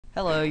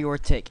Hello, your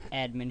tech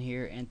admin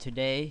here, and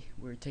today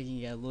we're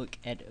taking a look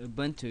at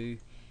Ubuntu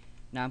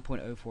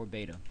 9.04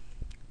 beta.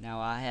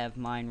 Now, I have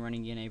mine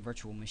running in a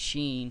virtual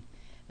machine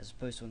as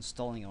opposed to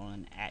installing it on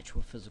an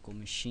actual physical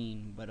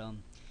machine, but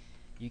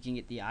you can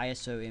get the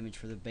ISO image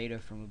for the beta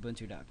from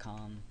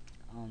Ubuntu.com.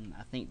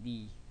 I think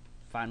the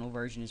final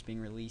version is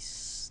being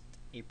released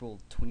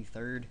April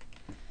 23rd.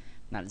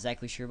 Not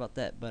exactly sure about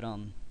that, but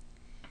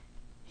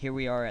here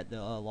we are at the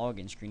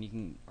login screen. You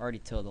can already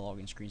tell the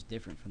login screen is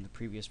different from the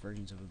previous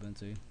versions of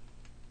Ubuntu.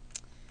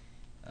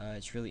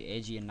 It's really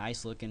edgy and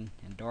nice looking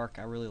and dark.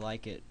 I really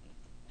like it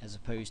as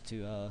opposed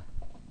to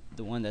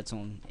the one that's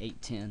on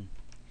 8.10.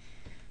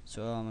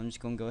 So I'm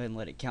just going to go ahead and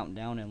let it count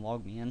down and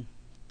log me in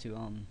to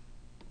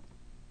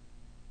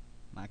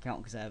my account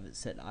because I have it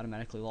set to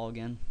automatically log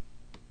in.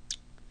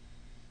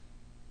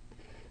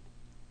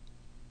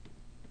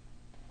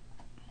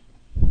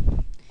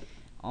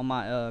 On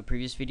my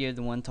previous video,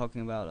 the one talking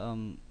about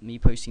me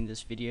posting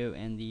this video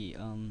and the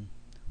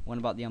one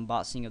about the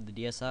unboxing of the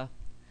DSi,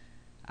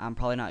 I'm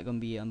probably not going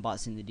to be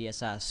unboxing the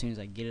DSi as soon as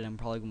I get it. I'm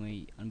probably going to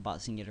be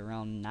unboxing it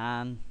around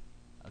 9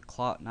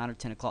 or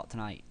 10 o'clock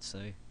tonight.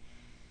 So,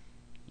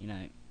 you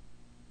know,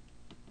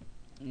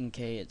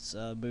 okay, it's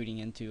booting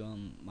into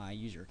my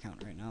user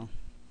account right now.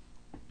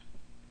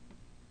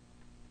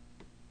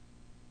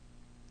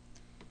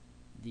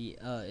 The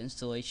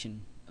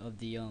installation of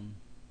the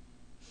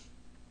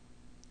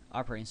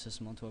operating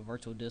system onto a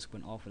virtual disk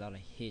went off without a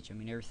hitch. I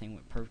mean, everything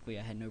went perfectly.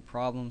 I had no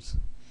problems,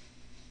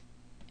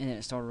 and then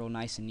it started real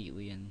nice and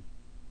neatly, and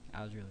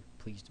I was really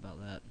pleased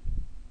about that.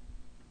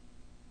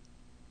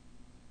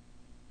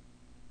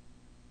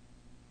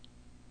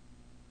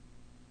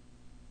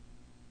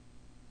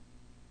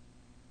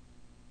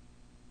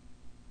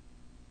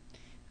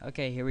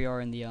 Okay, here we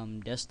are in the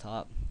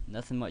desktop.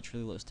 Nothing much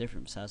really looks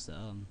different besides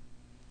the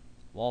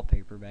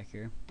wallpaper back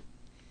here,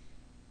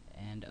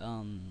 and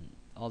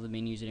all the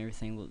menus and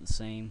everything look the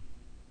same.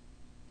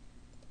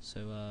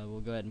 So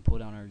we'll go ahead and pull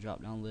down our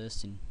drop down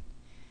list, and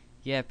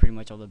yeah, pretty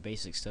much all the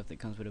basic stuff that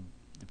comes with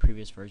the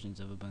previous versions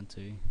of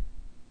Ubuntu.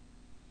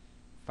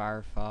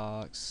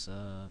 Firefox,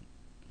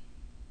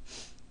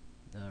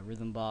 the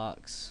Rhythm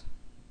Box,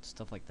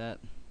 stuff like that.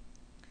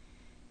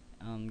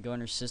 Go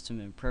under System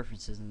and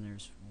Preferences, and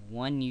there's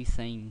one new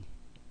thing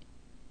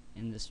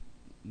in this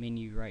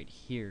menu right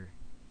here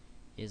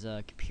is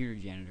a computer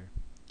janitor.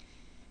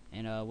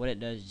 And what it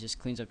does is just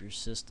cleans up your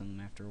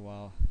system after a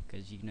while,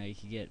 because you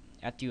could get,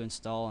 after you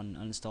install and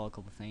uninstall a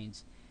couple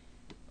things,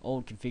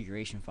 old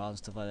configuration files and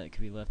stuff like that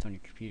could be left on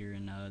your computer,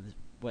 and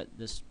what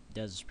this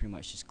does is pretty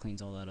much just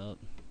cleans all that up.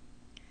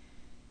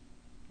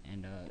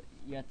 And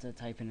you have to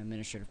type in an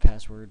administrative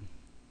password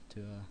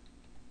to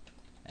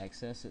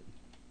access it.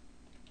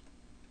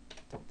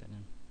 Type that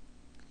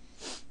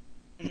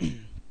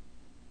in.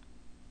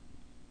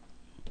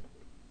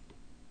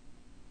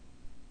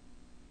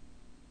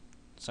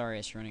 Sorry,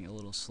 it's running a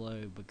little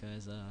slow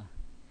because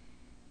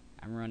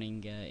I'm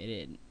running it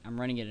in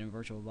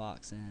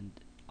VirtualBox, and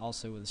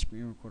also with a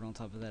screen recorder on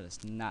top of that.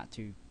 It's not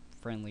too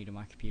friendly to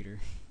my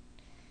computer,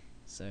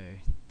 so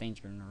things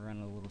are gonna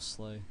run a little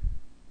slow.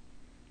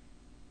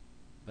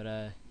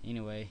 But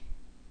anyway,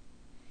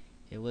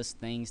 it lists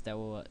things that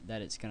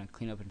it's gonna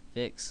clean up and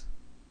fix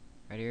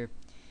right here,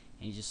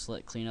 and you just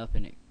select clean up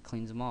and it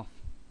cleans them off.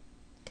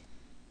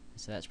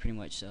 So that's pretty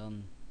much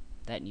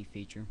that new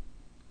feature.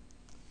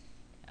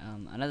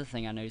 Another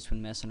thing I noticed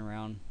when messing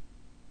around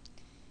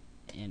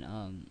in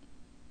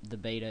the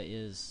beta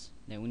is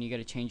that when you go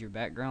to change your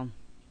background,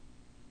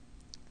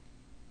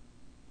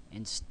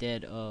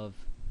 instead of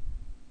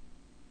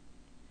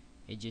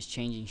it just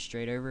changing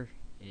straight over,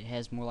 it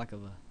has more like a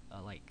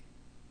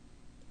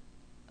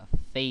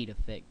fade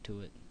effect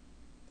to it.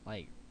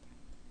 Like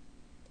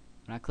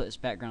when I click this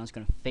background, it's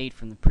gonna fade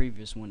from the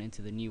previous one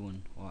into the new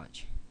one.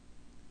 Watch.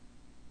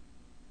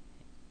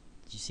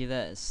 Did you see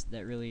that? It's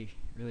that really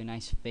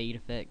nice fade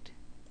effect.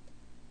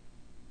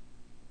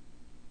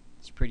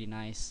 It's pretty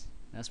nice.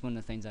 That's one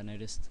of the things I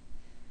noticed.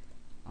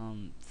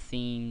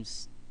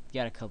 Themes,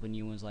 got a couple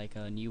new ones like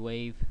New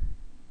Wave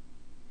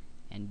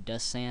and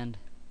Dust Sand,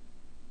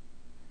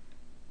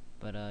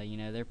 but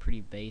they're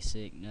pretty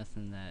basic.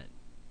 Nothing that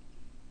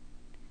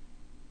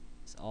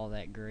is all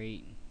that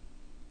great.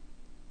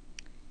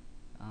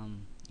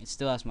 It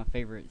still has my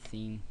favorite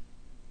theme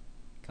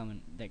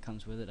that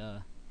comes with it.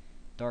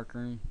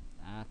 Darkroom.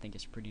 I think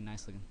it's a pretty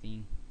nice looking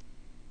theme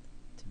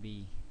to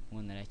be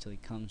one that actually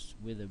comes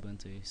with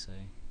Ubuntu, so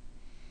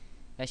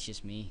that's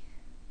just me.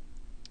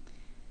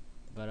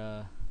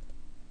 But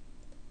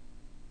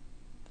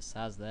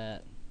besides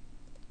that,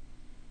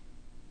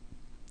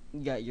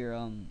 you got your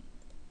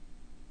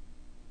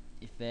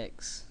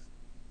effects,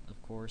 of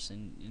course,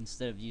 and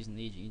instead of using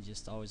these, you can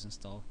just always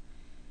install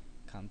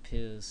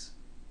compiz.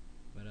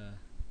 But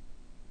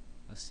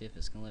let's see if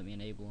it's gonna let me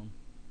enable them.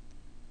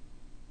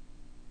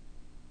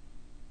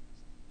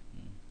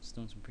 It's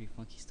doing some pretty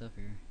funky stuff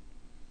here.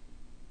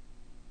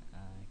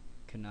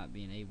 Could not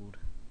be enabled.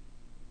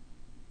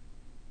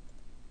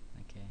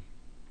 Okay.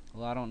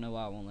 Well, I don't know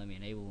why it won't let me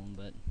enable them,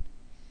 but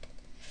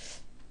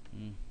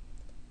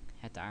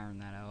have to iron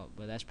that out,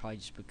 but that's probably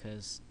just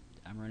because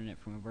I'm running it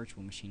from a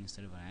virtual machine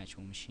instead of an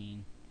actual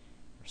machine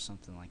or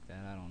something like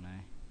that. I don't know.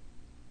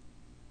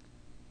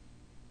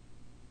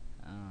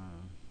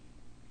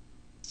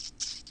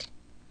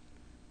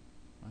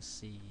 Let's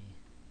see.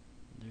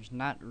 There's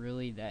not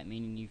really that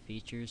many new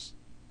features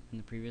in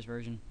the previous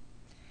version.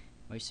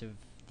 Most of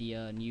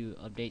the new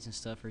updates and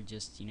stuff are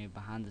just, you know,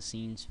 behind the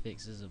scenes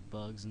fixes of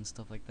bugs and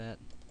stuff like that.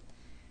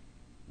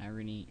 Not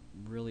really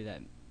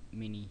that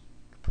many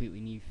completely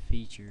new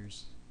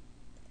features.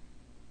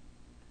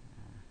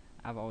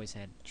 I've always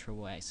had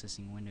trouble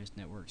accessing Windows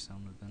networks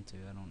on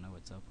Ubuntu. I don't know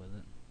what's up with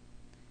it.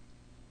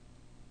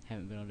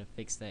 Haven't been able to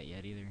fix that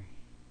yet either.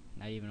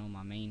 Not even on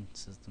my main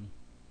system.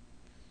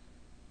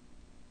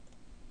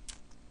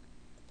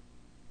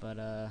 But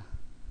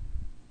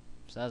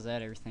besides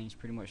that, everything's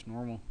pretty much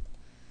normal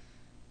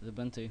with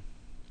Ubuntu.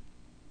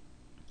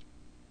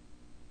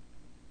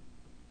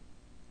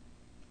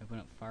 Open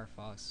up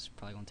Firefox. It's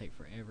probably gonna take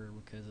forever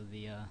because of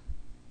the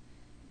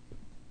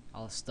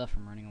all the stuff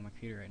I'm running on my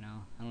computer right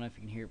now. I don't know if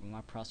you can hear it, but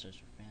my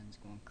processor fan is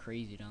going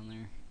crazy down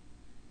there.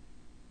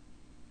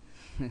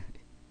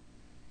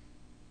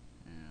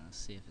 Let's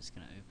see if it's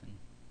gonna open.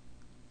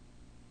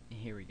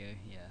 Here we go.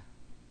 Yeah.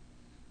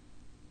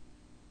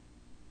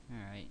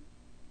 Alright.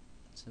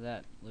 So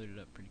that loaded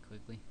up pretty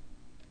quickly.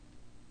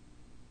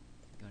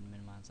 Go ahead and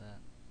minimize that.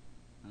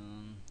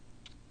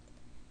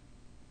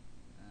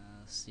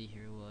 Let's see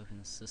here. We'll open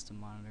the system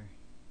monitor.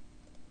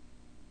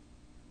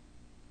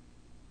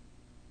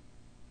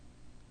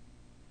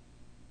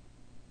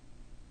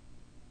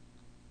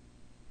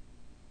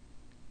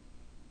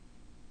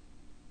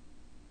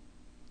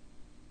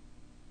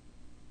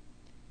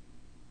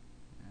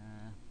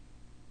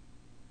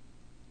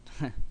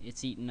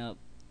 It's eating up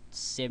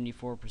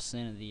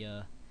 74% of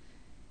the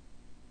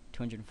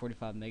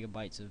 245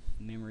 megabytes of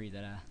memory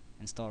that I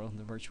installed on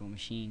the virtual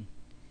machine.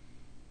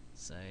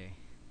 So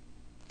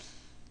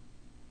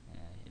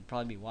it'd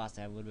probably be wise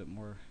to have a little bit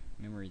more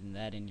memory than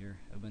that in your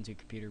Ubuntu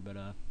computer, but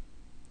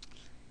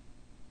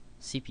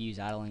CPU's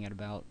idling at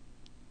about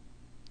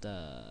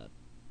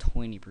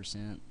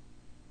 20%,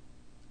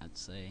 I'd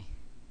say.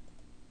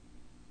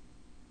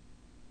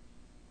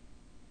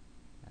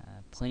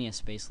 Plenty of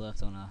space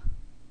left on a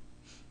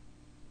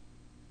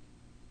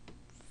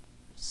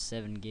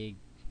 7 gig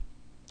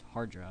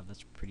hard drive.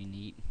 That's pretty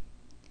neat.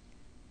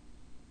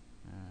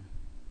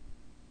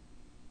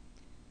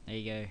 There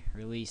you go.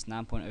 Release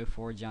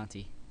 9.04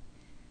 Janitor,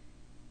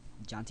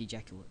 I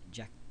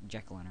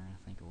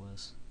think it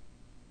was.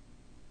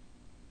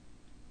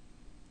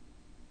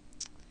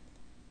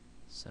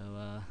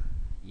 So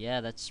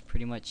yeah, that's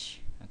pretty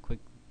much a quick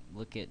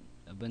look at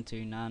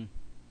Ubuntu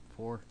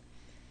 9.04.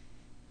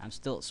 I'm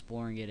still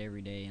exploring it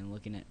every day and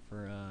looking at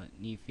for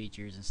new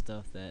features and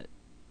stuff that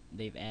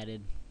they've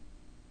added.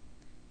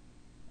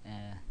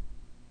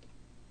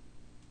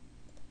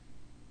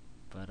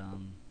 But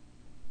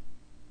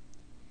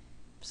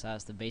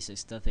besides the basic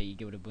stuff that you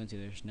get with Ubuntu,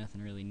 there's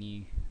nothing really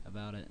new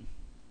about it.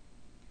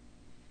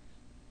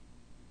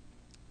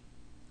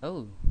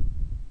 Oh,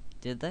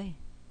 did they?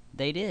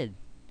 They did.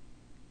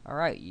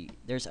 Alright,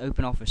 there's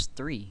OpenOffice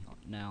 3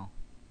 now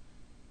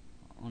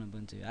on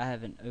Ubuntu. I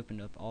haven't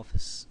opened up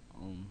Office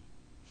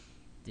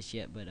this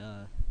yet, but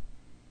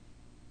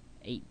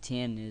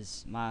 8.10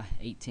 is my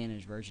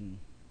 8.10 version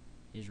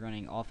is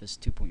running Office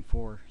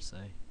 2.4, so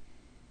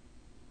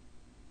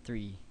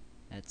 3,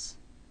 that's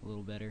a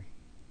little better.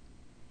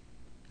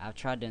 I've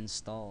tried to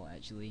install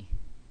actually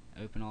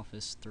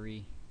OpenOffice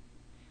 3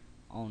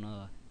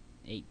 on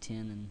 8.10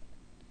 and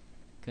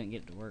couldn't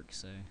get it to work,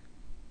 so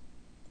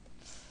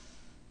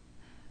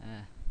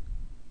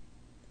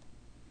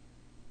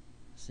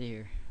see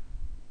here.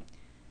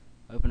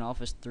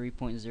 OpenOffice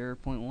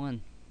 3.0.1.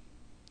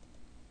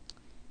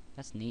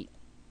 That's neat.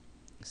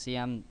 See,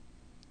 I'm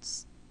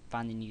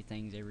finding new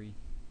things every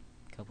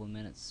couple of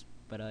minutes.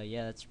 But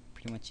yeah, that's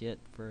pretty much it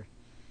for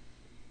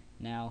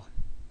now.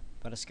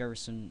 If I discover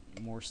some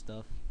more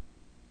stuff,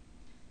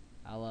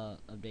 I'll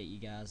update you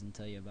guys and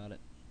tell you about it.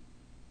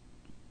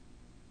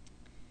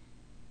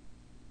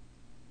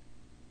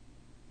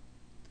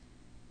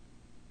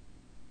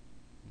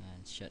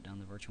 And shut down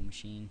the virtual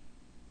machine.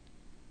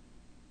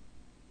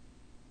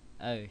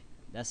 Oh,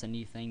 that's a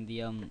new thing.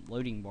 The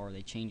loading bar,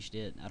 they changed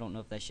it. I don't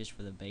know if that's just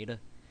for the beta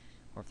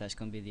or if that's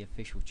going to be the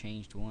official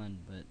changed one,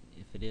 but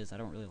if it is, I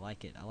don't really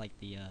like it. I like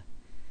the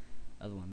other one